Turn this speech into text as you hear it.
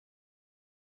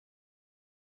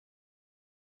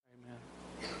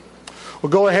Well,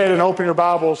 go ahead and open your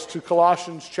Bibles to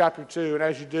Colossians chapter 2. And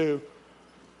as you do,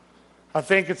 I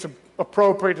think it's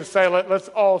appropriate to say let's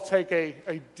all take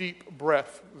a deep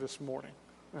breath this morning.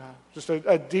 Just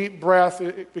a deep breath,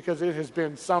 because it has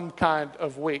been some kind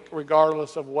of week,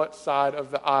 regardless of what side of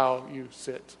the aisle you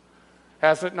sit.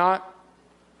 Has it not?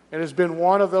 It has been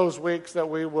one of those weeks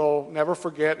that we will never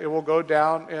forget. It will go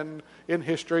down in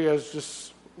history as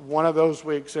just one of those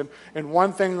weeks. And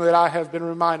one thing that I have been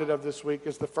reminded of this week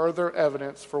is the further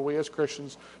evidence for we as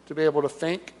Christians to be able to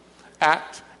think,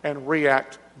 act, and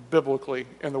react biblically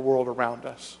in the world around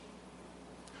us.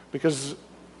 Because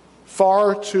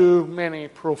far too many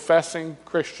professing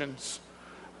Christians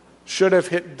should have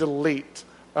hit delete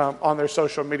on their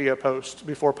social media posts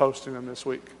before posting them this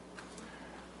week.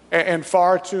 And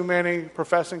far too many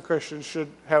professing Christians should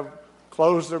have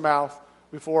closed their mouth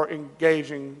before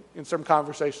engaging in some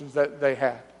conversations that they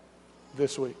had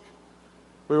this week.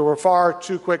 We were far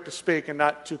too quick to speak and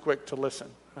not too quick to listen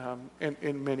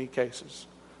in many cases.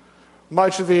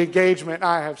 Much of the engagement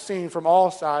I have seen from all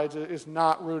sides is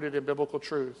not rooted in biblical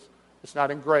truth. It's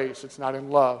not in grace. It's not in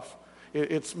love.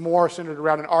 It's more centered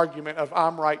around an argument of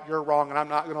I'm right, you're wrong, and I'm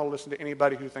not going to listen to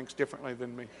anybody who thinks differently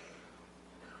than me.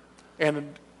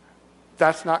 And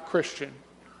that's not Christian,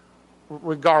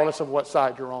 regardless of what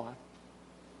side you're on.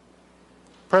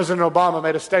 President Obama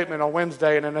made a statement on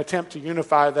Wednesday in an attempt to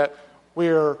unify that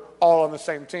we're all on the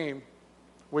same team.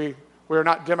 We are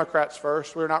not Democrats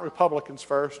first. We are not Republicans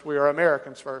first. We are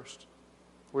Americans first.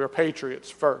 We are patriots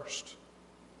first.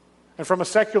 And from a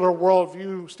secular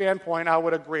worldview standpoint, I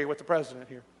would agree with the president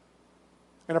here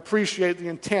and appreciate the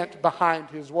intent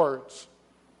behind his words.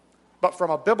 But from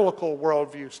a biblical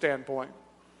worldview standpoint,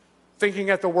 thinking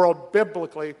at the world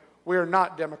biblically, we are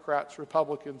not Democrats,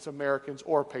 Republicans, Americans,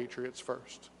 or patriots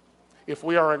first. If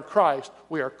we are in Christ,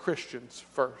 we are Christians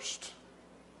first.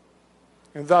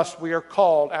 And thus, we are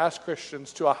called as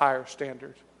Christians to a higher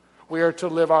standard. We are to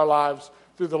live our lives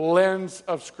through the lens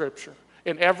of Scripture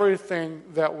in everything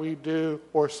that we do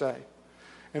or say.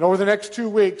 And over the next 2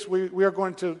 weeks, we are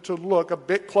going to look a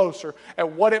bit closer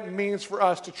at what it means for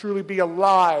us to truly be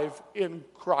alive in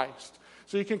Christ.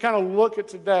 So you can kind of look at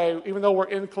today, even though we're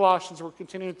in Colossians, we're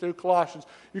continuing through Colossians,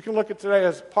 you can look at today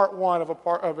as part one of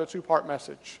a two-part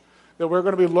message that we're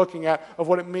going to be looking at of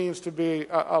what it means to be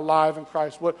alive in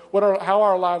Christ, how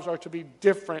our lives are to be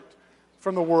different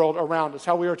from the world around us,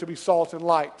 how we are to be salt and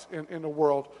light in the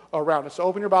world around us. So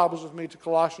open your Bibles with me to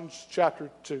Colossians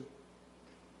chapter 2.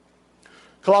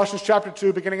 Colossians chapter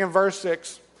 2, beginning in verse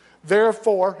 6.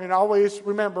 Therefore, and always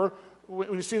remember,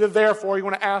 when you see the therefore, you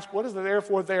want to ask, what is the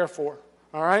therefore there for?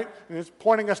 All right? And it's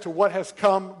pointing us to what has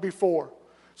come before.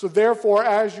 So therefore,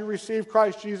 as you receive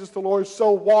Christ Jesus the Lord,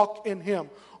 so walk in him,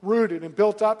 rooted and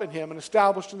built up in him and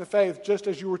established in the faith, just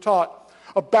as you were taught,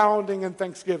 abounding in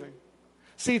thanksgiving.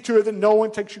 See to it that no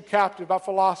one takes you captive by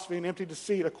philosophy and empty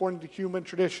deceit according to human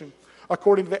tradition,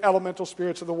 according to the elemental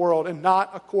spirits of the world, and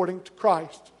not according to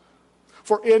Christ.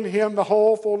 For in him the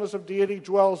whole fullness of deity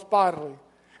dwells bodily,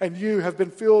 and you have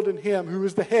been filled in him who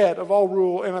is the head of all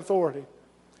rule and authority.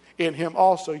 In him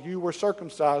also you were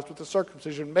circumcised with the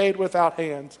circumcision made without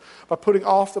hands, by putting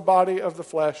off the body of the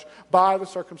flesh by the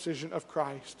circumcision of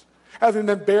Christ, having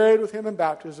been buried with him in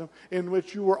baptism, in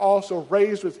which you were also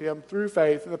raised with him through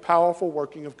faith in the powerful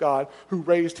working of God, who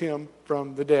raised him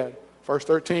from the dead. Verse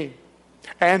 13.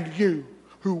 And you,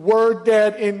 who were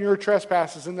dead in your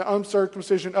trespasses and the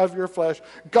uncircumcision of your flesh,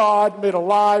 God made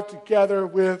alive together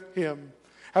with him,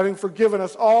 having forgiven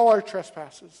us all our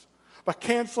trespasses, by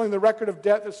canceling the record of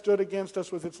debt that stood against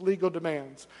us with its legal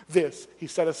demands. This he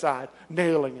set aside,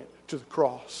 nailing it to the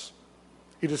cross.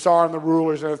 He disarmed the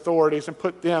rulers and authorities and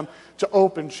put them to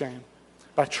open shame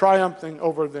by triumphing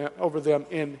over them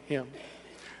in him.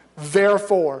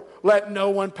 Therefore, let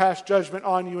no one pass judgment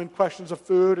on you in questions of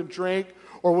food and drink,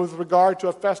 or with regard to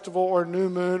a festival or a new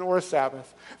moon or a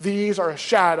Sabbath. These are a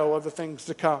shadow of the things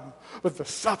to come, but the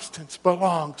substance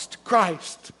belongs to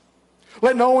Christ.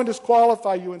 Let no one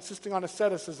disqualify you, insisting on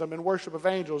asceticism and worship of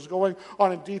angels, going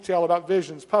on in detail about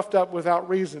visions, puffed up without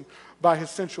reason by his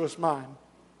sensuous mind,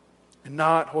 and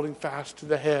not holding fast to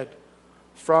the head,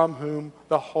 from whom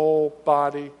the whole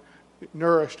body,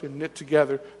 nourished and knit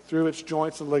together through its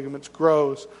joints and ligaments,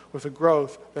 grows with a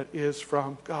growth that is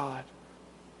from God.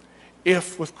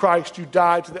 If with Christ you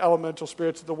died to the elemental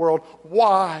spirits of the world,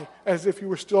 why, as if you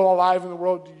were still alive in the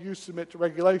world, do you submit to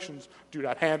regulations? Do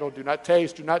not handle, do not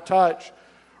taste, do not touch,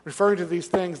 referring to these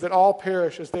things that all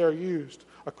perish as they are used,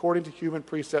 according to human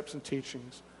precepts and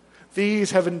teachings. These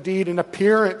have indeed an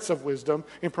appearance of wisdom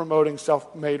in promoting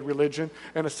self-made religion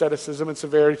and asceticism and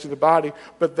severity to the body,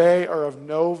 but they are of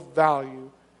no value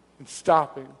in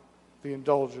stopping the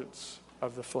indulgence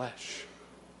of the flesh.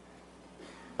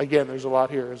 Again, there's a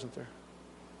lot here, isn't there?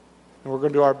 And we're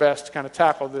going to do our best to kind of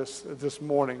tackle this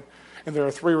morning. And there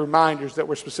are 3 reminders that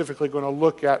we're specifically going to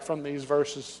look at from these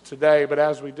verses today. But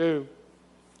as we do,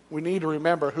 we need to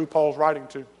remember who Paul's writing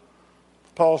to.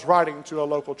 Paul's writing to a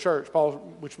local church,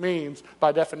 which means,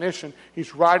 by definition,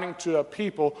 he's writing to a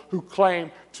people who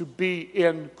claim to be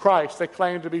in Christ. They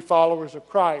claim to be followers of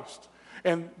Christ.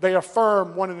 And they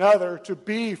affirm one another to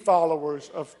be followers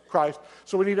of Christ.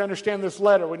 So we need to understand this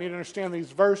letter. We need to understand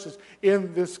these verses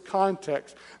in this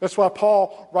context. That's why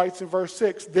Paul writes in verse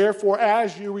 6, therefore,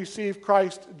 as you receive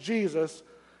Christ Jesus,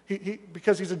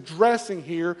 because he's addressing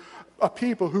here a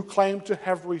people who claim to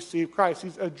have received Christ.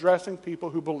 He's addressing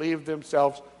people who believe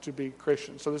themselves to be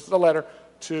Christians. So this is a letter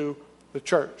to the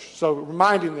church. So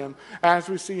reminding them, as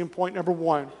we see in point number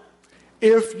 1,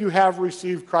 if you have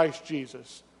received Christ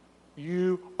Jesus,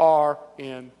 you are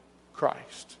in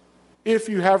Christ. If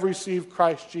you have received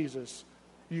Christ Jesus,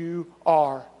 you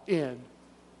are in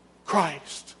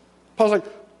Christ. Paul's like,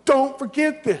 don't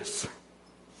forget this.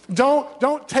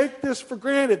 Don't take this for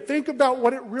granted. Think about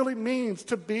what it really means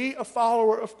to be a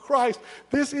follower of Christ.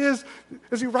 This is,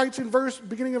 as he writes in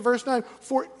beginning of verse 9,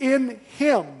 for in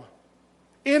him,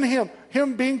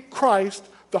 him being Christ,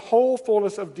 the whole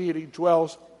fullness of deity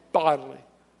dwells bodily.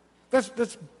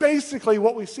 That's basically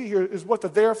what we see here, is what the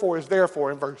therefore is there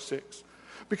for in verse 6.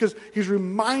 Because he's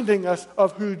reminding us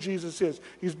of who Jesus is.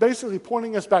 He's basically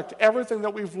pointing us back to everything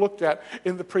that we've looked at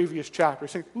in the previous chapter.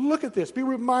 He's saying, look at this, be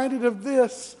reminded of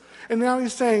this. And now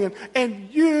he's saying, and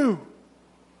you,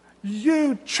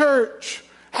 church,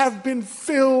 have been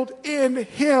filled in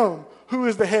him who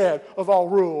is the head of all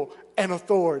rule and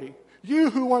authority. You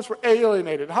who once were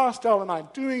alienated, hostile in mind,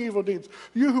 doing evil deeds,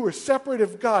 you who were separated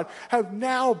from God, have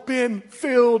now been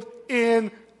filled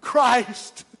in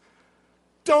Christ.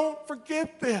 Don't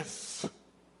forget this.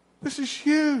 This is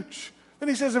huge. Then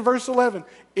he says in verse 11,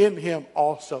 in him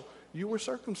also you were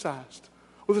circumcised,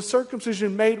 with a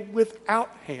circumcision made without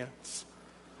hands,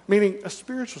 meaning a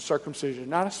spiritual circumcision,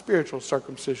 not a spiritual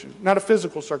circumcision, not a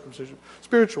physical circumcision,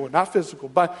 spiritual, not physical,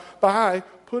 by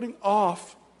putting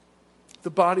off the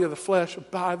body of the flesh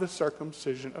by the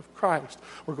circumcision of Christ.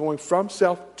 We're going from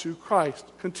self to Christ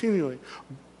continually.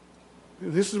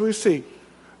 This is what we see.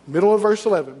 Middle of verse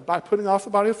 11, by putting off the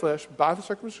body of flesh, by the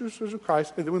circumcision of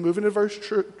Christ, and then we move into verse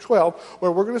 12,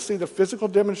 where we're going to see the physical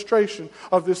demonstration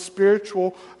of this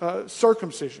spiritual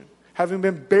circumcision, having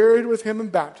been buried with him in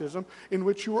baptism, in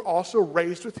which you were also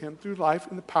raised with him through life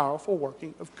in the powerful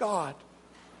working of God,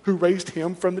 who raised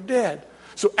him from the dead.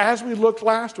 So as we looked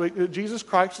last week, that Jesus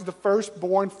Christ is the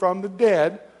firstborn from the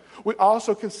dead, we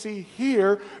also can see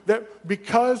here that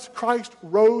because Christ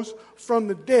rose from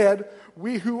the dead,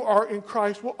 we who are in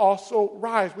Christ will also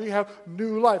rise. We have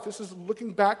new life. This is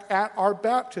looking back at our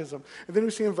baptism. And then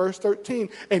we see in verse 13,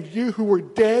 and you who were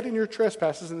dead in your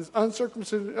trespasses and this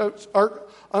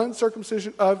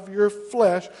uncircumcision of your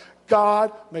flesh,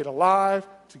 God made alive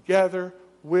together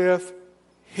with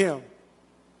him.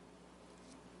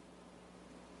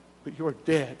 But you are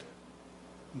dead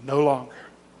no longer.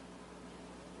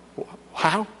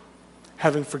 How?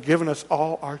 Having forgiven us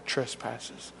all our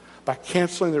trespasses by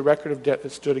canceling the record of debt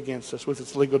that stood against us with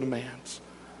its legal demands.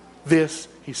 This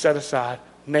he set aside,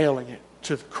 nailing it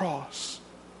to the cross.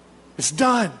 It's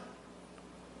done.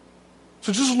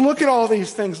 So just look at all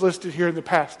these things listed here in the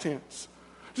past tense.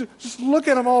 Just look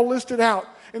at them all listed out.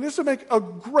 And this will make a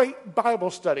great Bible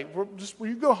study where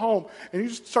you go home and you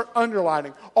just start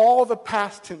underlining all the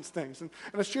past tense things. And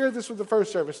I shared this with the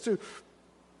first service too,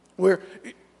 where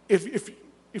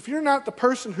if you're not the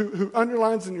person who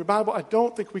underlines in your Bible, I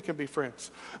don't think we can be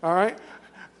friends. All right?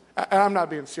 I'm not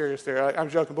being serious there. I'm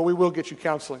joking, but we will get you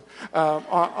counseling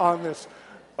on this.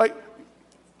 Like,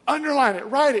 underline it,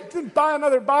 write it, then buy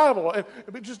another Bible.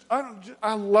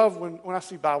 I love when I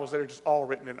see Bibles that are just all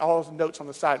written in, all those notes on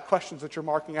the side, questions that you're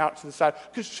marking out to the side,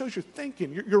 because it shows you're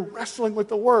thinking. You're wrestling with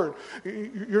the Word.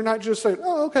 You're not just saying,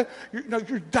 oh, okay.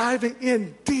 You're diving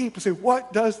in deep and saying,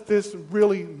 what does this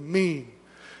really mean?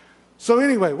 So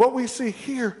anyway, what we see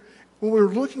here, when we're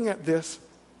looking at this,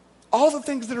 all the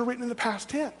things that are written in the past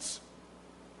tense,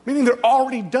 meaning they're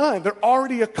already done, they're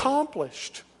already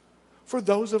accomplished for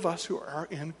those of us who are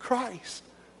in Christ.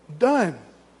 Done.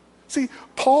 See,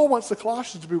 Paul wants the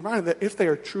Colossians to be reminded that if they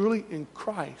are truly in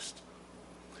Christ,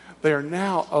 they are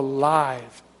now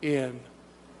alive in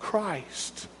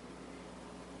Christ.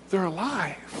 They're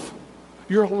alive.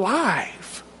 You're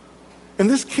alive. And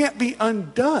this can't be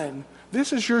undone.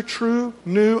 This is your true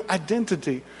new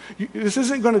identity. This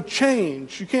isn't going to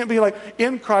change. You can't be like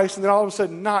in Christ and then all of a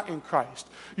sudden not in Christ.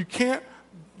 You can't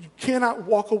You cannot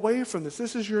walk away from this.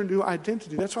 This is your new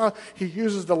identity. That's why he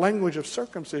uses the language of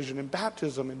circumcision and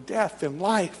baptism and death and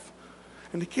life.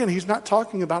 And again, he's not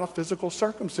talking about a physical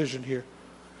circumcision here.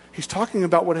 He's talking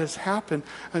about what has happened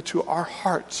to our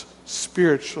hearts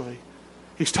spiritually.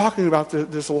 He's talking about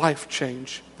this life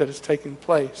change that is taking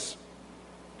place.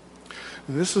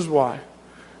 And this is why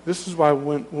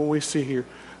when we see here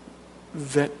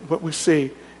that what we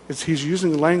see is he's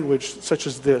using language such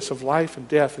as this of life and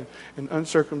death and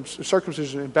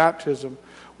circumcision and baptism.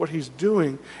 What he's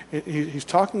doing, he's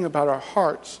talking about our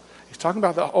hearts. He's talking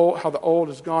about how the old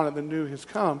is gone and the new has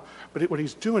come. But what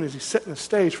he's doing is he's setting the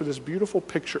stage for this beautiful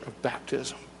picture of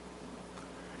baptism.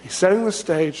 He's setting the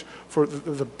stage for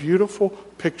the beautiful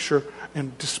picture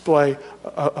and display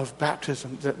of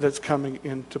baptism that's coming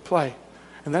into play.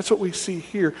 And that's what we see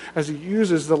here as he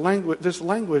uses this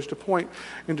language to point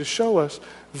and to show us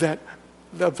that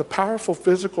the powerful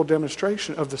physical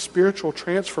demonstration of the spiritual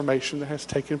transformation that has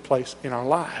taken place in our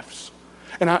lives.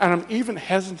 And I'm even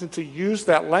hesitant to use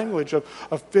that language of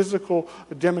physical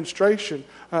demonstration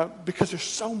because there's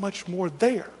so much more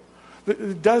there.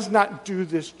 It does not do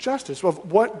this justice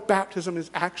of what baptism is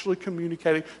actually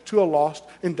communicating to a lost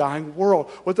and dying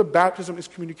world, what the baptism is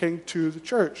communicating to the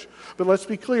church. But let's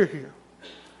be clear here.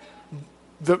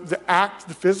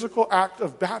 The physical act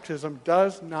of baptism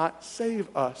does not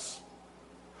save us.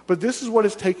 But this is what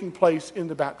is taking place in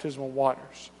the baptismal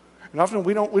waters. And often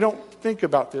we don't think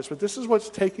about this, but this is what's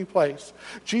taking place.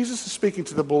 Jesus is speaking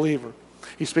to the believer.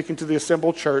 He's speaking to the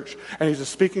assembled church, and he's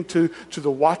speaking to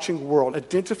the watching world,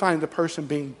 identifying the person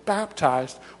being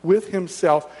baptized with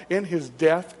himself in his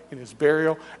death, in his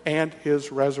burial, and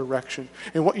his resurrection.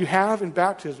 And what you have in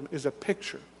baptism is a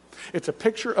picture. It's a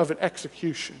picture of an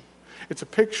execution. It's a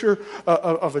picture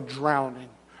of a drowning.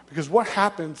 Because what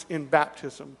happens in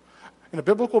baptism, in a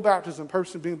biblical baptism, a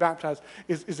person being baptized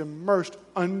is immersed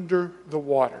under the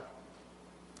water.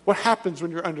 What happens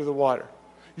when you're under the water?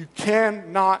 You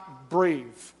cannot breathe.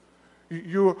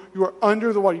 You are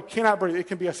under the water. You cannot breathe. It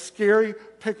can be a scary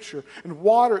picture. And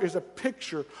water is a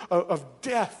picture of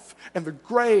death and the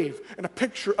grave and a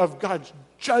picture of God's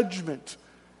judgment.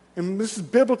 And this is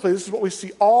biblically, this is what we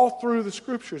see all through the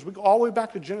scriptures. We go all the way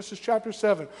back to Genesis chapter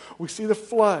 7. We see the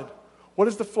flood. What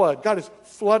is the flood? God is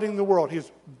flooding the world. He is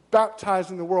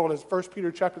baptizing the world, as 1 Peter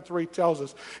chapter 3 tells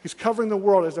us. He's covering the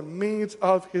world as a means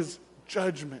of his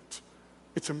judgment.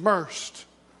 It's immersed.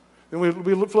 Then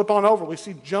we flip on over. We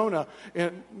see Jonah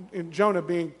in Jonah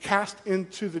being cast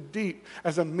into the deep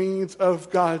as a means of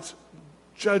God's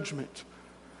judgment.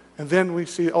 And then we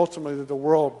see ultimately that the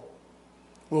world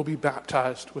will be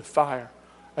baptized with fire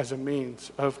as a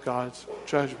means of God's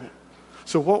judgment.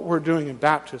 So what we're doing in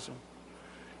baptism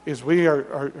is we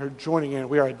are joining in,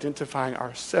 we are identifying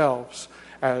ourselves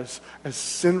as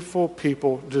sinful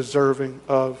people deserving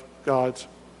of God's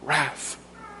wrath.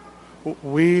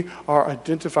 We are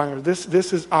identifying, this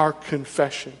is our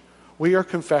confession. We are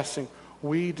confessing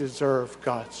we deserve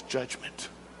God's judgment.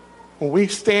 When we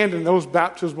stand in those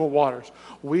baptismal waters,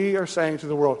 we are saying to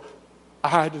the world,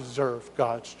 I deserve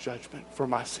God's judgment for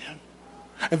my sin.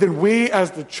 And then we as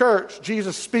the church,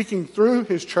 Jesus speaking through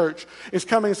his church, is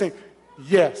coming and saying,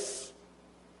 yes,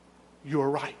 you are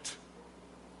right.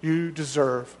 You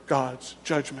deserve God's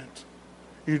judgment.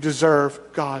 You deserve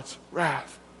God's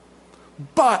wrath.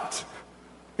 But,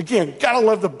 again, gotta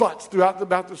love the buts throughout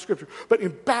the scripture. But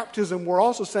in baptism, we're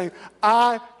also saying,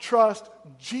 I trust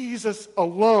Jesus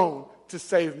alone to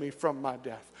save me from my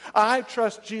death. I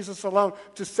trust Jesus alone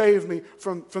to save me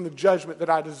from the judgment that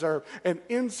I deserve. And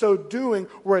in so doing,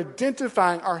 we're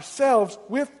identifying ourselves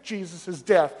with Jesus'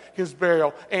 death, his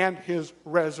burial, and his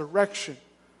resurrection.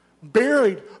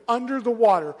 Buried under the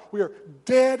water, we are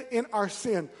dead in our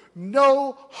sin.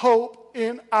 No hope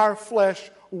in our flesh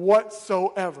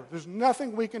whatsoever. There's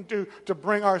nothing we can do to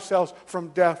bring ourselves from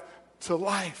death to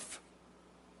life.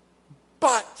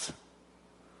 But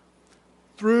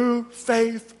through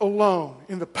faith alone,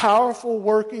 in the powerful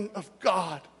working of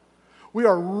God, we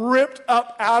are ripped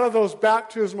up out of those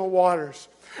baptismal waters,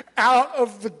 out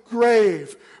of the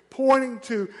grave, pointing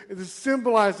to,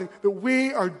 symbolizing that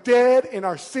we are dead in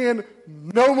our sin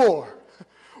no more.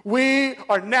 We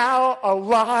are now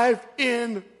alive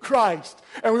in Christ.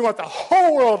 And we want the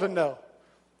whole world to know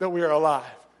that we are alive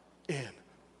in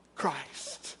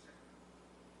Christ.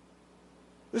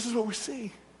 This is what we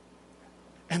see.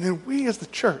 And then we as the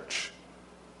church,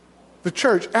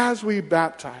 as we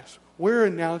baptize, we're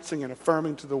announcing and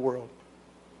affirming to the world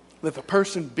that the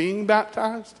person being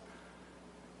baptized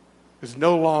is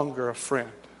no longer a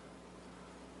friend,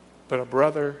 but a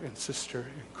brother and sister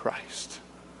in Christ.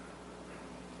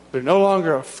 They're no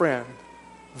longer a friend,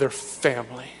 they're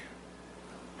family.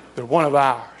 They're one of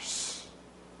ours.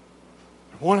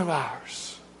 They're one of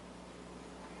ours.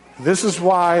 This is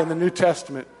why in the New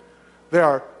Testament there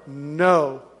are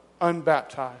no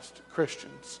unbaptized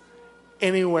Christians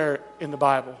anywhere in the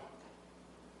Bible.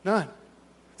 None.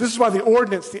 This is why the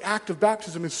ordinance, the act of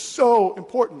baptism, is so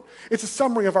important. It's a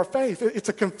summary of our faith. It's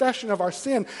a confession of our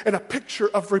sin and a picture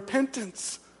of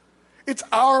repentance. It's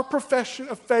our profession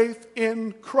of faith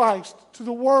in Christ to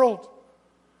the world.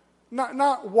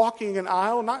 Not walking an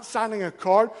aisle, not signing a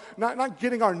card, not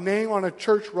getting our name on a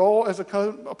church roll as a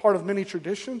part of many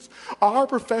traditions. Our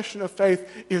profession of faith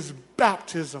is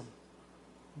baptism.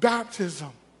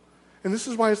 Baptism. And this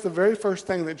is why it's the very first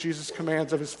thing that Jesus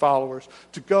commands of his followers,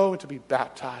 to go and to be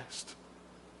baptized.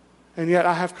 And yet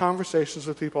I have conversations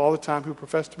with people all the time who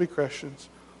profess to be Christians,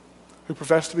 who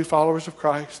profess to be followers of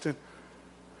Christ, and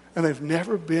they've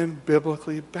never been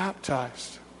biblically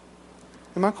baptized.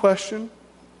 And my question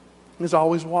is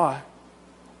always why.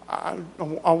 I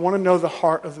want to know the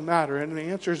heart of the matter. And the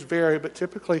answers vary, but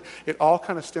typically it all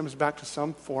kind of stems back to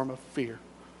some form of fear.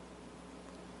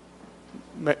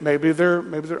 Maybe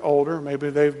they're older.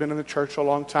 Maybe they've been in the church a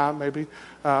long time. Maybe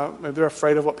they're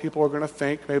afraid of what people are going to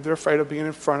think. Maybe they're afraid of being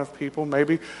in front of people.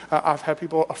 Maybe I've had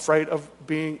people afraid of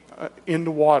being in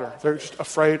the water. They're just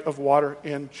afraid of water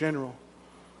in general.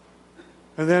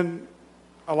 And then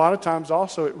a lot of times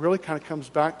also it really kind of comes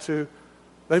back to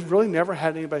they've really never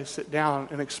had anybody sit down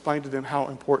and explain to them how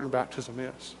important baptism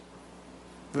is.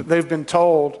 They've been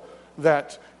told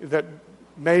that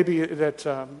maybe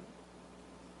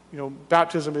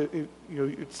baptism,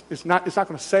 it's not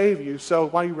going to save you, so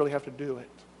why do you really have to do it?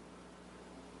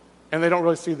 And they don't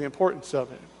really see the importance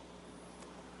of it.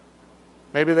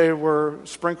 Maybe they were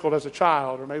sprinkled as a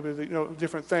child, or maybe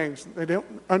different things. They don't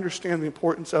understand the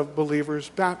importance of believers'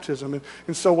 baptism.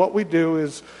 And so what we do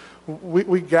is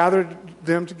we gathered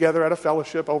them together at a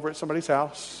fellowship over at somebody's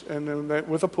house, and then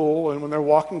with a pool, and when they're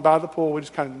walking by the pool, we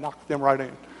just kind of knock them right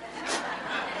in.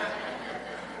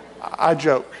 I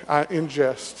joke, in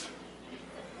jest.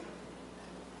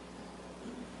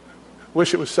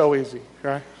 Wish it was so easy,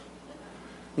 right?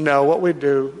 No, what we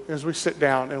do is we sit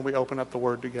down and we open up the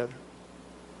Word together.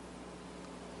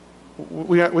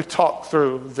 We talk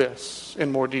through this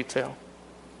in more detail.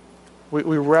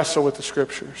 We wrestle with the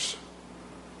Scriptures.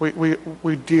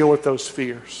 We deal with those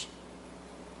fears.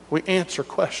 We answer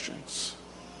questions.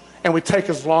 And we take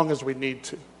as long as we need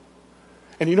to.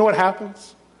 And you know what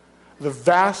happens? The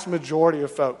vast majority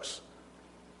of folks,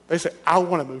 they say, I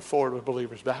want to move forward with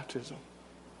believers' baptism.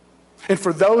 And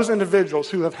for those individuals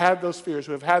who have had those fears,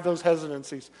 who have had those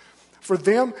hesitancies, for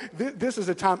them, this is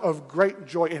a time of great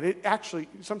joy. And it actually,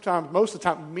 sometimes, most of the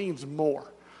time, means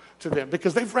more to them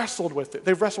because they've wrestled with it.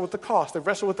 They've wrestled with the cost. They've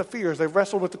wrestled with the fears. They've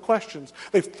wrestled with the questions.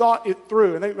 They've thought it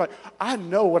through. And they're like, I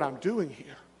know what I'm doing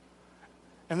here.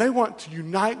 And they want to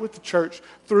unite with the church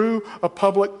through a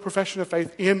public profession of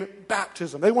faith in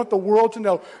baptism. They want the world to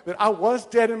know that I was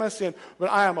dead in my sin, but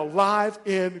I am alive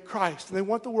in Christ. And they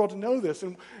want the world to know this.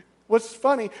 And what's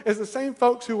funny is the same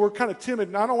folks who were kind of timid,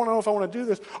 and I don't want to know if I want to do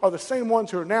this, are the same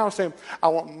ones who are now saying, I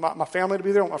want my family to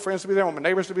be there, I want my friends to be there, I want my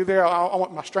neighbors to be there, I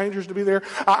want my strangers to be there.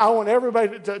 I want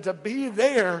everybody to be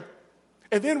there.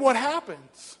 And then what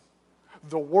happens?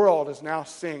 The world is now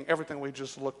seeing everything we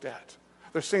just looked at.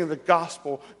 They're seeing the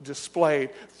gospel displayed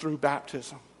through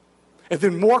baptism. And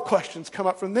then more questions come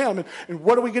up from them. And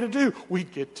what do we get to do? We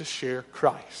get to share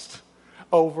Christ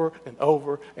over and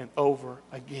over and over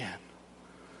again.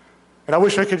 And I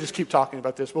wish I could just keep talking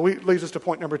about this, but it leads us to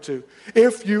point number 2.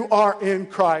 If you are in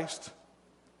Christ,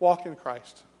 walk in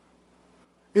Christ.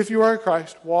 If you are in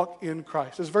Christ, walk in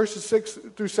Christ. As verses 6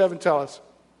 through 7 tell us,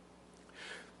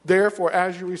 therefore,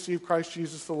 as you receive Christ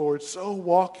Jesus the Lord, so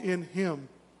walk in him,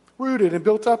 rooted and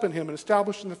built up in him and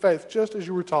established in the faith, just as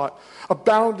you were taught,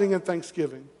 abounding in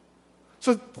thanksgiving.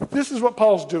 So this is what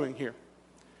Paul's doing here.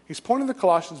 He's pointing the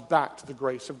Colossians back to the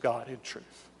grace of God in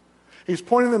truth. He's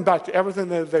pointing them back to everything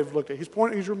that they've looked at. He's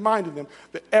reminding them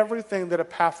that everything that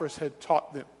Epaphras had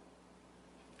taught them,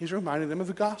 he's reminding them of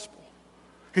the gospel.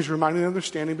 He's reminding them of their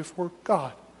standing before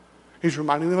God. He's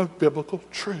reminding them of biblical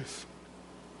truth.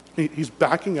 He's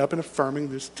backing up and affirming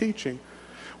this teaching,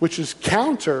 which is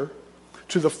counter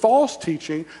to the false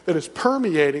teaching that is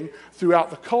permeating throughout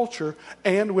the culture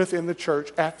and within the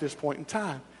church at this point in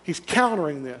time. He's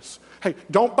countering this. Hey,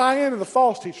 don't buy into the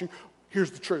false teaching.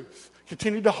 Here's the truth.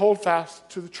 Continue to hold fast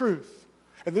to the truth.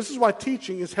 And this is why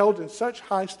teaching is held in such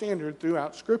high standard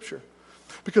throughout Scripture.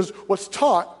 Because what's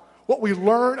taught, what we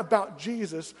learn about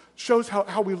Jesus, shows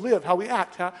how we live, how we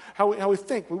act, how we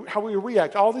think, how we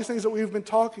react, all these things that we've been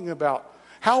talking about.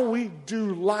 How we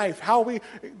do life, how we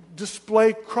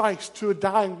display Christ to a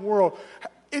dying world.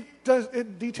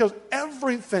 It details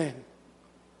everything.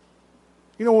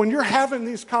 You know, when you're having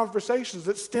these conversations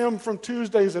that stem from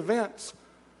Tuesday's events,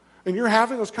 and you're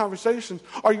having those conversations,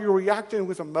 are you reacting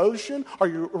with emotion? Are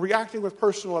you reacting with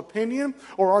personal opinion?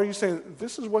 Or are you saying,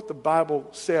 this is what the Bible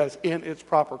says in its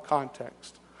proper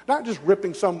context? Not just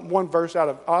ripping one verse out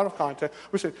of context.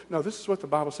 We're saying, no, this is what the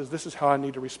Bible says. This is how I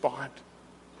need to respond.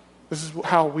 This is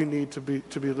how we need to be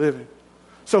living.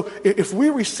 So if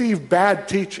we receive bad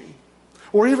teaching,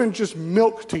 or even just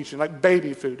milk teaching, like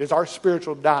baby food, is our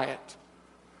spiritual diet,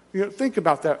 you know, think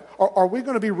about that. Are we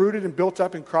going to be rooted and built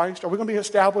up in Christ? Are we going to be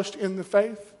established in the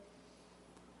faith?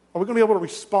 Are we going to be able to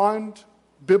respond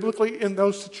biblically in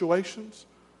those situations?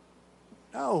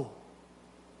 No,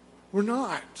 we're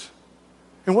not.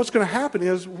 And what's going to happen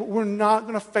is we're not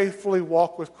going to faithfully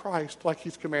walk with Christ like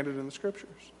he's commanded in the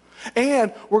Scriptures.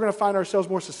 And we're going to find ourselves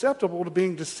more susceptible to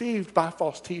being deceived by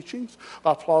false teachings,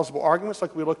 by plausible arguments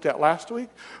like we looked at last week,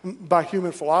 by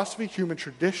human philosophy, human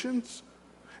traditions.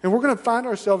 And we're going to find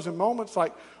ourselves in moments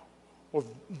like, well,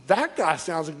 that guy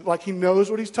sounds like he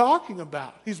knows what he's talking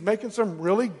about. He's making some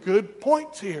really good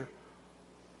points here.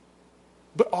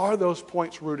 But are those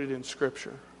points rooted in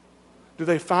Scripture? Do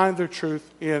they find their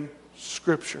truth in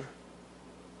Scripture?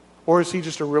 Or is he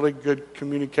just a really good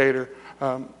communicator,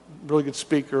 really good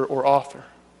speaker or author?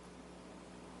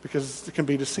 Because it can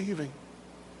be deceiving.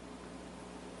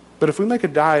 But if we make a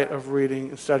diet of reading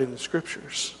and studying the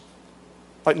Scriptures,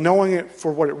 like knowing it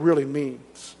for what it really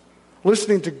means,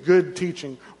 listening to good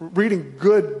teaching, reading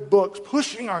good books,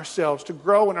 pushing ourselves to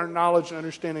grow in our knowledge and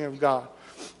understanding of God,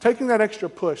 taking that extra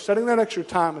push, setting that extra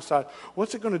time aside,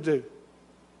 what's it going to do?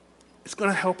 It's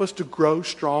going to help us to grow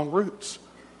strong roots.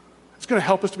 It's going to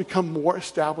help us to become more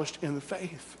established in the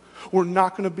faith. We're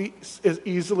not going to be as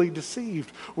easily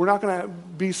deceived. We're not going to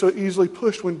be so easily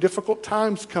pushed when difficult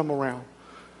times come around.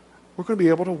 We're going to be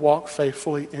able to walk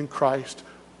faithfully in Christ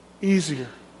easier.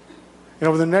 And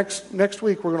over the next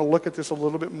week, we're going to look at this a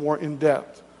little bit more in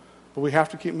depth. But we have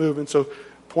to keep moving. So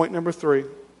point number 3,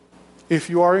 if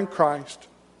you are in Christ,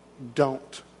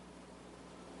 don't.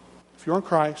 If you're in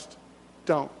Christ,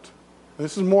 don't. And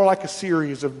this is more like a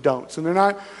series of don'ts. And they're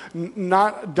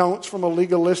not don'ts from a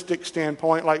legalistic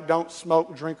standpoint, like don't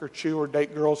smoke, drink, or chew, or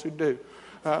date girls who do.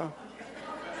 Kind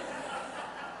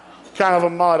of a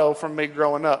motto from me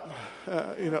growing up.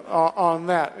 On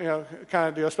that, kind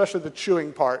of deal, especially the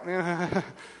chewing part.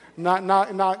 not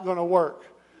going to work.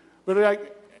 But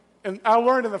and I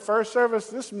learned in the first service,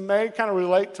 this may kind of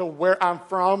relate to where I'm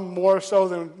from more so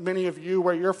than many of you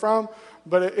where you're from.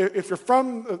 But if you're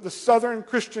from the Southern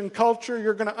Christian culture,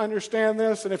 you're going to understand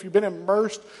this. And if you've been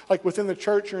immersed like within the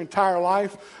church your entire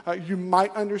life, you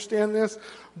might understand this.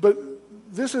 But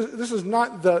this is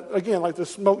not like the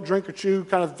smoke, drink, or chew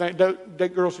kind of thing,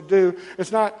 date girls who do.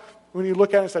 It's not when you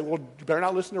look at it and say, well, you better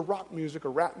not listen to rock music or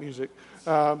rap music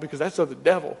because that's of the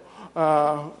devil.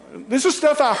 This is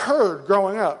stuff I heard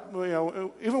growing up,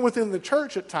 even within the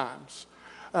church at times.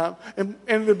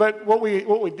 But what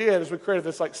we did is we created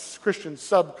this like Christian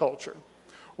subculture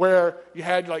where you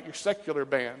had like your secular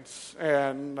bands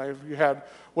and you had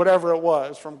whatever it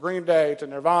was from Green Day to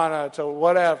Nirvana to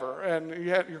whatever, and you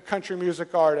had your country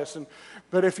music artists.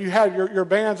 But if you had your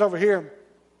bands over here,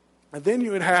 and then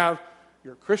you would have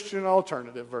your Christian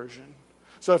alternative version.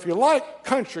 So if you like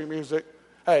country music,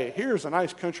 hey, here's a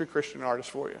nice country Christian artist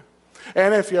for you.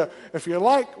 And if you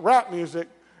like rap music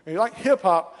and you like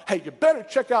hip-hop, hey, you better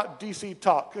check out DC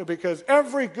Talk because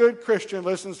every good Christian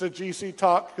listens to DC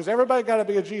Talk because everybody got to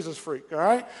be a Jesus freak, all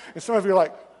right? And some of you are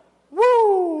like,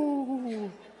 woo!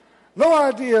 No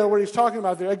idea what he's talking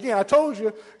about there. Again, I told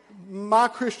you my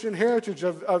Christian heritage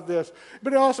of this.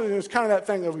 But it also is kind of that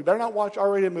thing of we better not watch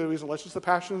R-rated movies unless it's the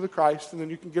Passion of the Christ, and then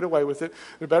you can get away with it.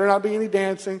 There better not be any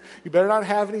dancing. You better not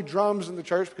have any drums in the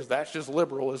church because that's just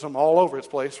liberalism all over its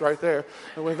place right there.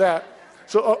 And with that,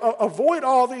 so avoid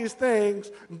all these things.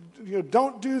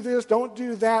 Don't do this, don't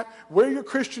do that. Wear your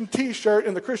Christian T-shirt,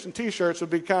 and the Christian T-shirts would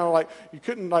be kind of like you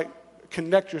couldn't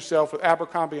connect yourself with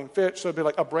Abercrombie and Fitch, so it'd be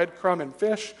like a breadcrumb and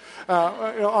fish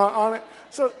on it.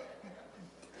 So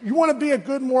you want to be a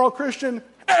good moral Christian?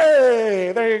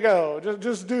 Hey, there you go.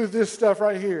 Just do this stuff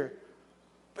right here.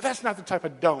 But that's not the type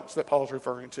of don'ts that Paul's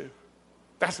referring to.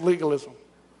 That's legalism.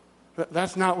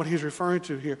 That's not what he's referring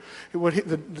to here.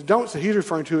 The don'ts that he's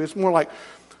referring to, it's more like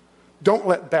don't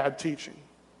let bad teaching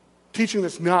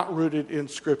that's not rooted in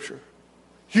Scripture,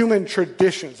 human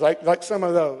traditions, like some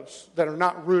of those that are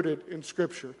not rooted in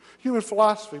Scripture, human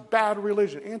philosophy, bad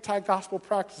religion, anti-gospel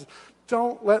practices.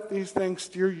 Don't let these things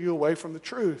steer you away from the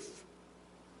truth.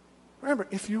 Remember,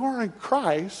 if you are in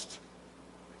Christ,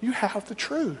 you have the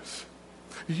truth.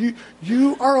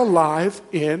 You are alive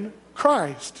in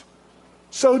Christ.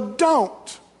 So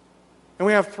don't. And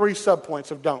we have 3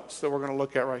 subpoints of don'ts that we're going to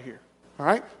look at right here. All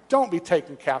right? Don't be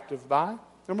taken captive by.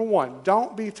 Number 1,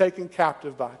 don't be taken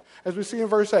captive by. As we see in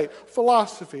verse 8,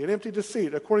 philosophy and empty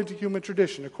deceit according to human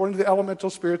tradition, according to the elemental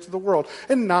spirits of the world,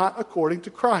 and not according to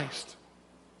Christ.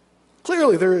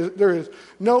 Clearly, there is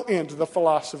no end to the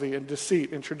philosophy and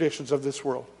deceit and traditions of this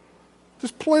world.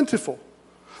 It's plentiful.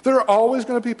 There are always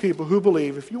going to be people who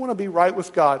believe if you want to be right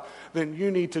with God, then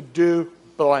you need to do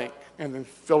blank, and then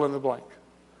fill in the blank.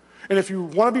 And if you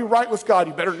want to be right with God,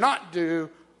 you better not do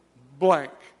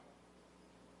blank.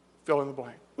 Fill in the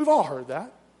blank. We've all heard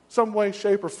that, some way,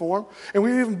 shape, or form. And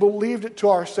we've even believed it to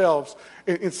ourselves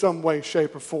in some way,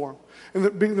 shape, or form. And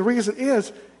the reason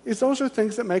is those are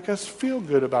things that make us feel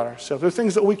good about ourselves. They're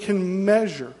things that we can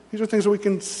measure. These are things that we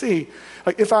can see.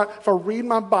 Like if I read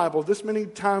my Bible this many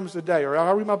times a day, or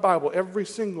I read my Bible every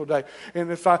single day,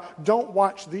 and if I don't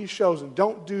watch these shows and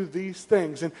don't do these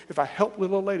things, and if I help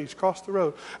little ladies cross the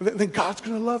road, then God's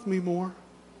going to love me more.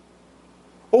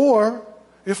 Or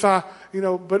if I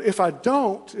don't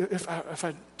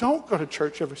go to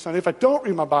church every Sunday, if I don't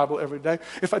read my Bible every day,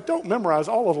 if I don't memorize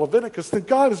all of Leviticus, then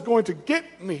God is going to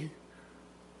get me.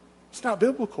 It's not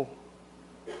biblical.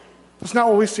 It's not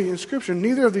what we see in Scripture.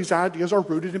 Neither of these ideas are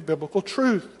rooted in biblical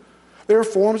truth. They are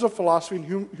forms of philosophy and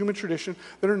human tradition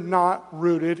that are not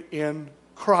rooted in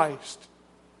Christ.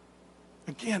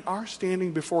 Again, our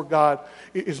standing before God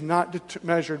is not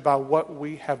measured by what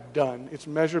we have done. It's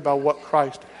measured by what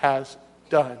Christ has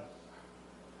done.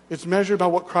 It's measured by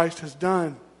what Christ has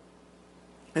done.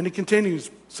 And it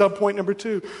continues, subpoint number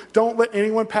 2, don't let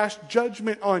anyone pass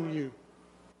judgment on you.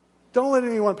 Don't let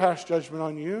anyone pass judgment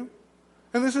on you.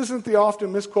 And this isn't the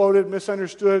often misquoted,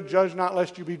 misunderstood, judge not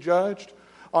lest you be judged.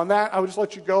 On that, I would just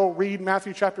let you go read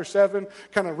Matthew chapter 7,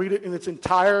 kind of read it in its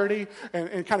entirety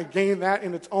and kind of gain that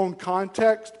in its own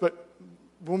context, but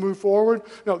we'll move forward.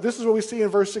 No, this is what we see in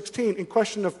verse 16 in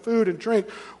question of food and drink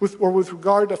with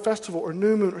regard to festival or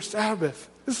new moon or Sabbath.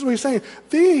 This is what he's saying.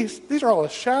 These are all a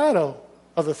shadow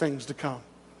of the things to come,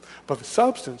 but the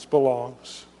substance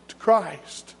belongs to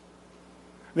Christ.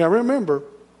 Now remember,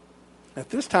 at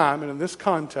this time and in this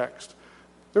context,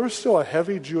 there was still a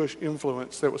heavy Jewish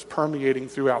influence that was permeating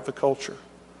throughout the culture.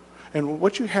 And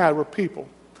what you had were people,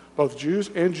 both Jews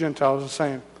and Gentiles,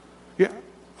 saying, yeah,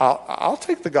 I'll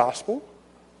take the gospel.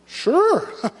 Sure.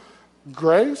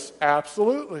 Grace,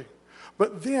 absolutely.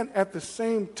 But then at the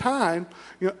same time,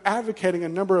 advocating a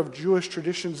number of Jewish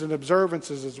traditions and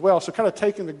observances as well. So kind of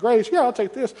taking the grace, yeah, I'll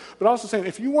take this, but also saying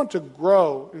if you want to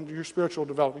grow in your spiritual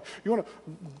development, you want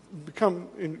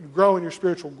to grow in your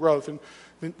spiritual growth, and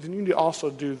then you need to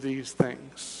also do these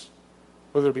things,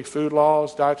 whether it be food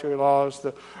laws, dietary laws,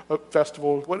 the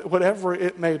festival, whatever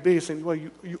it may be, saying, well,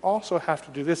 you also have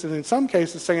to do this. And in some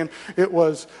cases saying it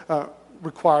was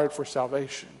required for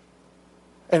salvation.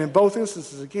 And in both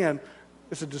instances, again,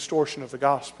 it's a distortion of the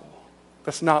gospel.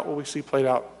 That's not what we see played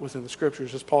out within the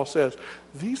Scriptures. As Paul says,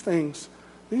 these things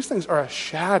are a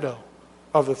shadow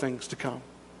of the things to come.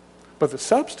 But the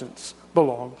substance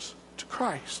belongs to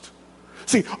Christ.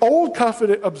 See, old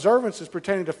covenant observances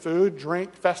pertaining to food,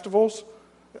 drink, festivals,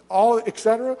 all,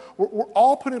 etc., were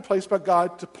all put in place by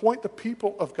God to point the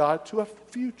people of God to a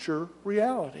future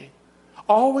reality.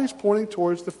 Always pointing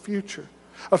towards the future.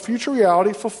 A future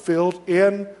reality fulfilled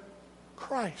in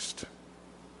Christ.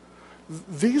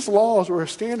 These laws were a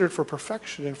standard for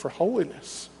perfection and for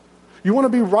holiness. You want to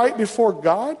be right before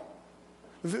God?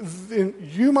 Then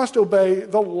you must obey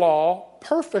the law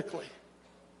perfectly.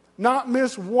 Not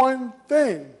miss one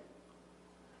thing.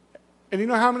 And you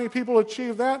know how many people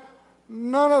achieve that?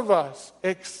 None of us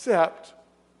except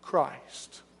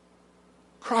Christ.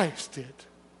 Christ did.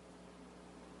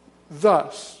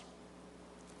 Thus,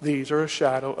 these are a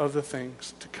shadow of the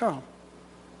things to come.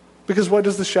 Because what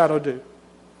does the shadow do?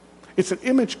 It's an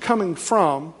image coming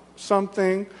from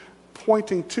something,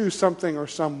 pointing to something or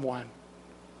someone.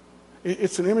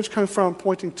 It's an image coming from,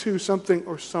 pointing to something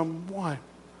or someone.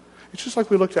 It's just like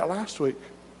we looked at last week.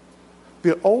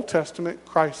 The Old Testament,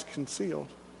 Christ concealed.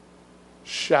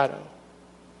 Shadow.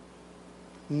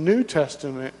 New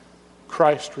Testament,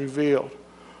 Christ revealed.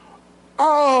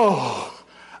 Oh,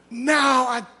 now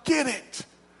I get it.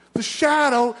 The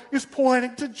shadow is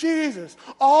pointing to Jesus.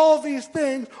 All these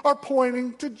things are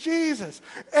pointing to Jesus.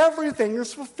 Everything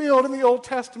is fulfilled in the Old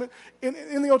Testament.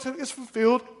 In the Old Testament is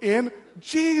fulfilled in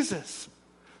Jesus.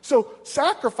 So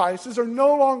sacrifices are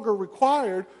no longer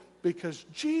required because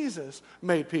Jesus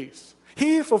made peace.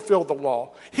 He fulfilled the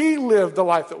law. He lived the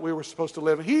life that we were supposed to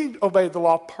live. He obeyed the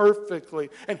law perfectly,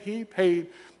 and he paid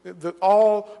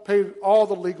all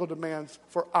the legal demands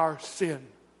for our sin.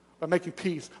 by making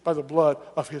peace by the blood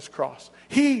of his cross.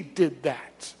 He did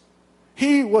that.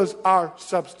 He was our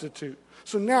substitute.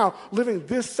 So now, living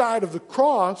this side of the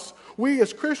cross, we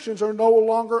as Christians are no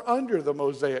longer under the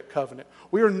Mosaic covenant.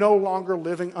 We are no longer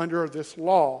living under this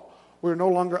law. We are no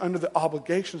longer under the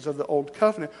obligations of the old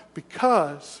covenant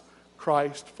because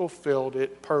Christ fulfilled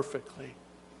it perfectly.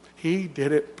 He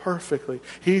did it perfectly.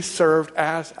 He served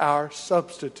as our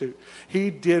substitute. He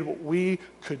did what we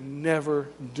could never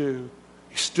do.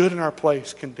 He stood in our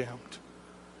place condemned.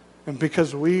 And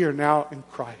because we are now in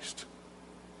Christ,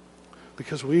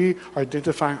 because we are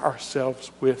identifying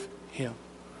ourselves with him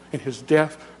in his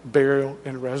death, burial,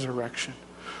 and resurrection,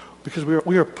 because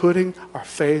we are putting our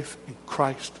faith in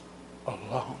Christ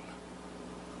alone.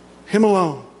 Him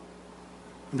alone.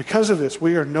 And because of this,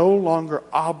 we are no longer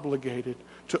obligated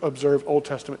to observe Old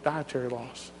Testament dietary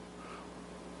laws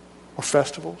or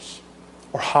festivals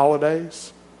or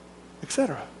holidays,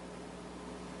 etc.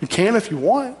 You can if you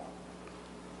want,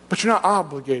 but you're not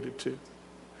obligated to.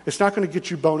 It's not going to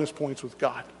get you bonus points with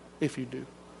God if you do.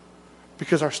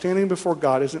 Because our standing before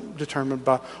God isn't determined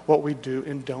by what we do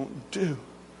and don't do.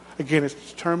 Again, it's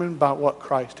determined by what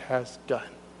Christ has done.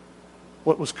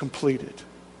 What was completed.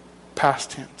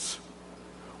 Past tense.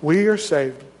 We are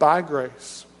saved by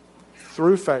grace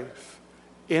through faith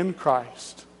in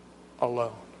Christ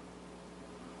alone.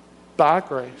 By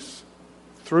grace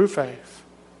through faith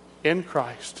in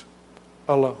Christ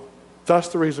alone. Thus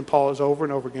the reason Paul is over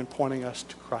and over again pointing us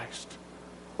to Christ.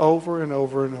 Over and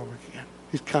over and over again.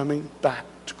 He's coming back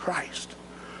to Christ.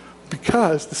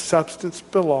 Because the substance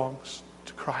belongs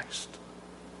to Christ.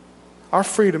 Our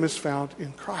freedom is found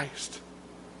in Christ.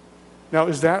 Now,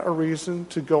 is that a reason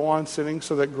to go on sinning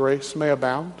so that grace may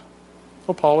abound?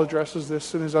 Well, Paul addresses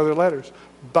this in his other letters.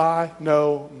 By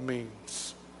no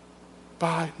means.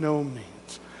 By no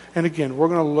means. And again, we're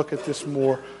going to look at this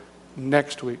more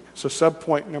next week. So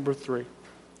subpoint number 3.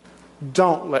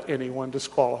 Don't let anyone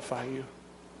disqualify you.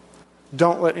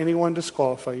 Don't let anyone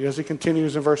disqualify you. As he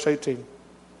continues in verse 18.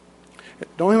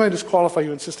 Don't anybody disqualify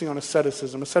you insisting on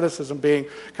asceticism. Asceticism being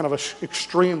kind of an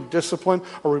extreme discipline,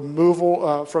 a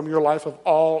removal from your life of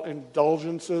all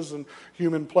indulgences and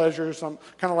human pleasures. I'm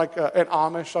kind of like an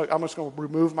Amish. Like I'm just going to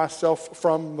remove myself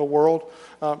from the world.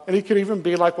 And it could even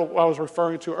be like what I was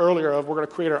referring to earlier of we're going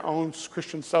to create our own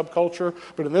Christian subculture.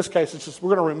 But in this case, it's just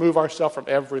we're going to remove ourselves from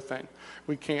everything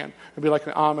we can. It'd be like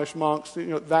an Amish monks,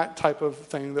 that type of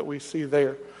thing that we see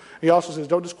there. He also says,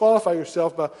 don't disqualify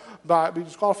yourself be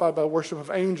disqualified by worship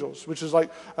of angels, which is like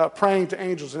praying to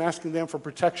angels and asking them for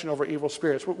protection over evil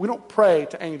spirits. We don't pray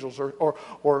to angels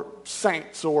or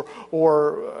saints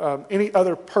or any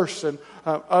other person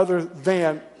other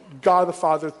than God the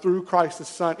Father through Christ the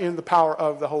Son in the power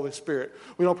of the Holy Spirit.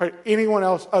 We don't pray to anyone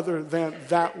else other than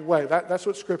that way. That's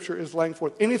what Scripture is laying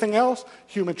forth. Anything else,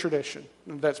 human tradition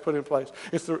that's put in place.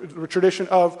 It's the tradition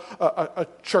of a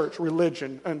church,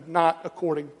 religion, and not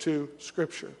according to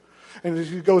Scripture. And as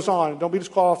he goes on, don't be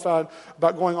disqualified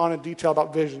about going on in detail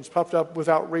about visions, puffed up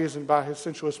without reason by his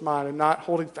sensuous mind, and not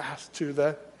holding fast to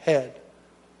the head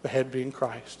being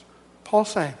Christ. Paul's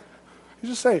saying, you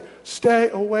just say,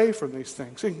 stay away from these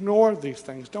things. Ignore these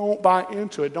things. Don't buy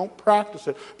into it. Don't practice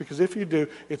it. Because if you do,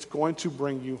 it's going to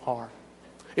bring you harm.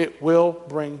 It will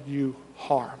bring you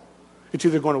harm. It's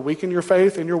either going to weaken your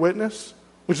faith and your witness,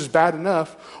 which is bad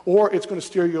enough, or it's going to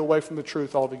steer you away from the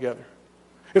truth altogether.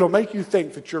 It'll make you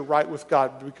think that you're right with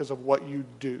God because of what you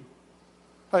do.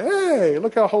 Like, hey,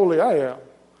 look how holy I am.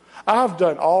 I've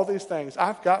done all these things.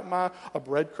 I've got a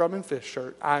breadcrumb and fish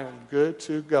shirt. I am good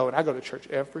to go. And I go to church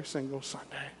every single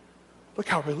Sunday. Look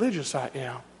how religious I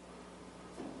am.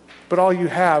 But all you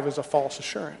have is a false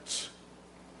assurance.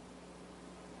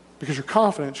 Because your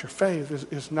confidence, your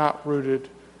faith is not rooted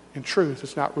in truth.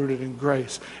 It's not rooted in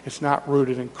grace. It's not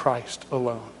rooted in Christ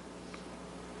alone.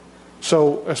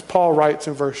 So as Paul writes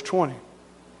in verse 20,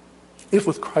 if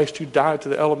with Christ you died to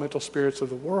the elemental spirits of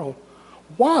the world,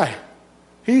 why?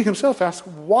 He himself asks,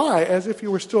 why, as if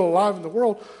you were still alive in the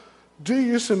world, do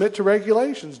you submit to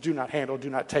regulations? Do not handle,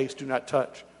 do not taste, do not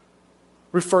touch.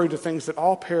 Referring to things that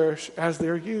all perish as they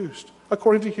are used,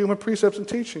 according to human precepts and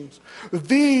teachings.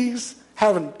 These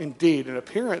have indeed an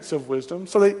appearance of wisdom,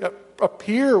 so they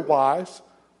appear wise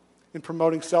in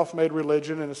promoting self-made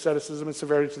religion and asceticism and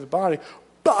severity to the body,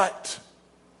 but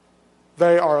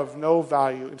they are of no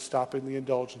value in stopping the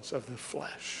indulgence of the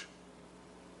flesh.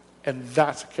 And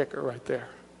that's a kicker right there.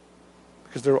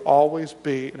 Because there will always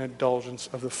be an indulgence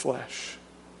of the flesh.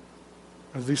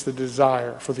 At least the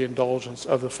desire for the indulgence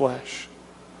of the flesh.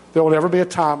 There will never be a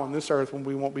time on this earth when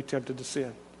we won't be tempted to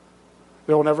sin.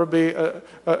 There will never be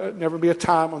a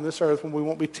time on this earth when we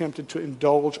won't be tempted to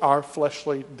indulge our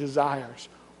fleshly desires.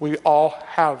 We all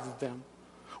have them.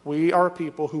 We are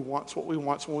people who wants what we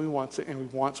want when we want it, and we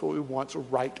want what we want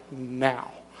right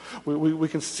now. We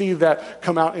can see that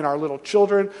come out in our little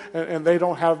children, and they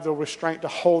don't have the restraint to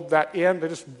hold that in. They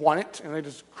just want it, and they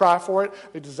just cry for it.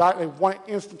 They want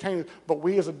it instantaneously. But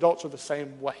we as adults are the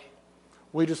same way.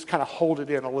 We just kind of hold it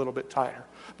in a little bit tighter.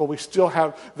 But we still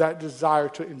have that desire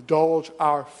to indulge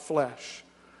our flesh.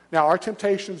 Now, our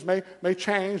temptations may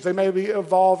change. They may be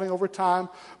evolving over time,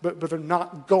 but they're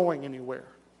not going anywhere.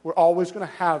 We're always going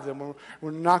to have them.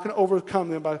 We're not going to overcome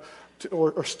them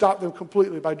or stop them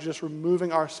completely by just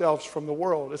removing ourselves from the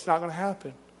world. It's not going to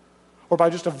happen. Or by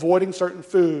just avoiding certain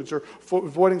foods or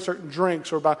avoiding certain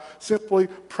drinks or by simply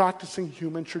practicing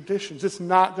human traditions. It's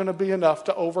not going to be enough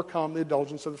to overcome the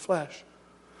indulgence of the flesh.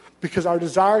 Because our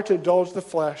desire to indulge the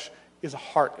flesh is a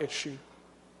heart issue.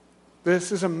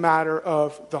 This is a matter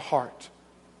of the heart.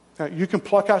 Now, you can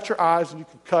pluck out your eyes and you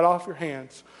can cut off your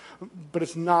hands, but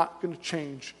it's not going to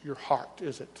change your heart,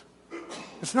 is it?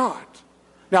 It's not.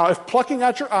 Now, if plucking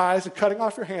out your eyes and cutting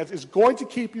off your hands is going to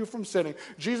keep you from sinning,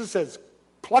 Jesus says,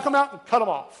 pluck them out and cut them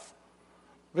off.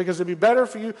 Because it'd be better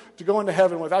for you to go into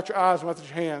heaven without your eyes and without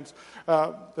your hands.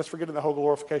 That's forgetting the whole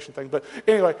glorification thing. But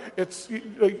anyway,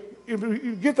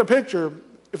 you get the picture.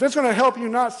 If it's going to help you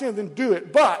not sin, then do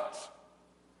it. But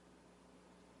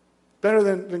better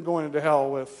than going into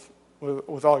hell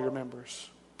with all your members.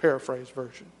 Paraphrase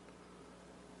version.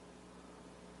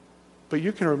 But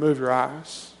you can remove your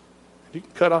eyes. You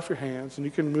can cut off your hands, and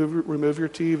you can remove your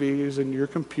TVs and your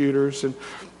computers and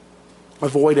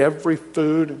avoid every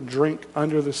food and drink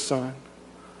under the sun.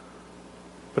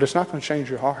 But it's not going to change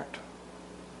your heart.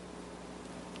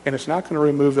 And it's not going to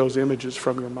remove those images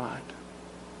from your mind.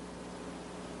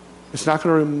 It's not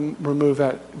going to remove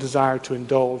that desire to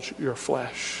indulge your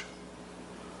flesh.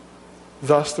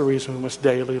 Thus the reason we must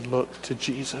daily look to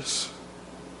Jesus.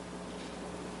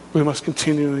 We must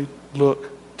continually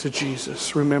look to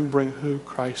Jesus, remembering who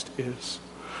Christ is,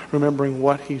 remembering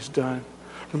what he's done,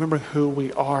 remembering who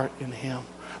we are in him,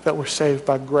 that we're saved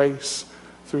by grace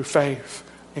through faith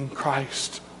in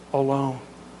Christ alone.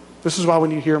 This is why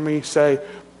when you hear me say,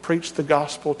 preach the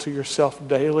gospel to yourself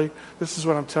daily, this is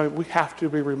what I'm telling you. We have to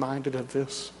be reminded of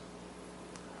this.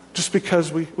 Just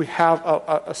because we have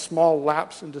a small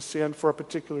lapse into sin for a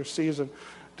particular season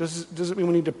doesn't mean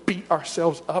we need to beat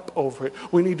ourselves up over it.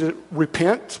 We need to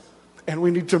repent, and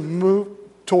we need to move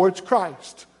towards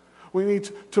Christ. We need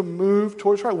to move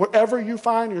towards Christ. Wherever you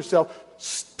find yourself,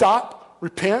 stop,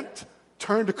 repent,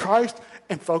 turn to Christ,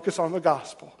 and focus on the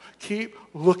gospel. Keep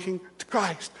looking to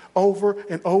Christ over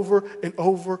and over and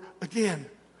over again.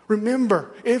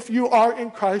 Remember, if you are in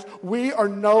Christ, we are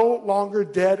no longer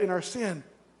dead in our sin.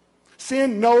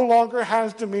 Sin no longer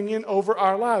has dominion over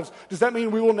our lives. Does that mean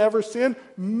we will never sin?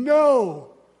 No.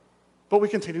 But we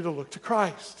continue to look to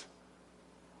Christ.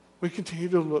 We continue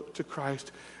to look to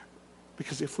Christ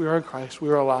because if we are in Christ, we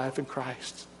are alive in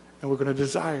Christ, and we're going to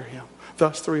desire him.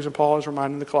 Thus, the reason Paul is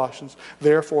reminding the Colossians,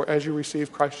 therefore, as you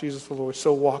receive Christ Jesus the Lord,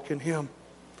 so walk in him,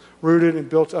 rooted and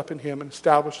built up in him and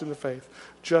established in the faith,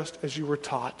 just as you were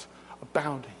taught,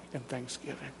 abounding in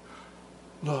thanksgiving.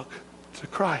 Look to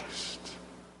Christ.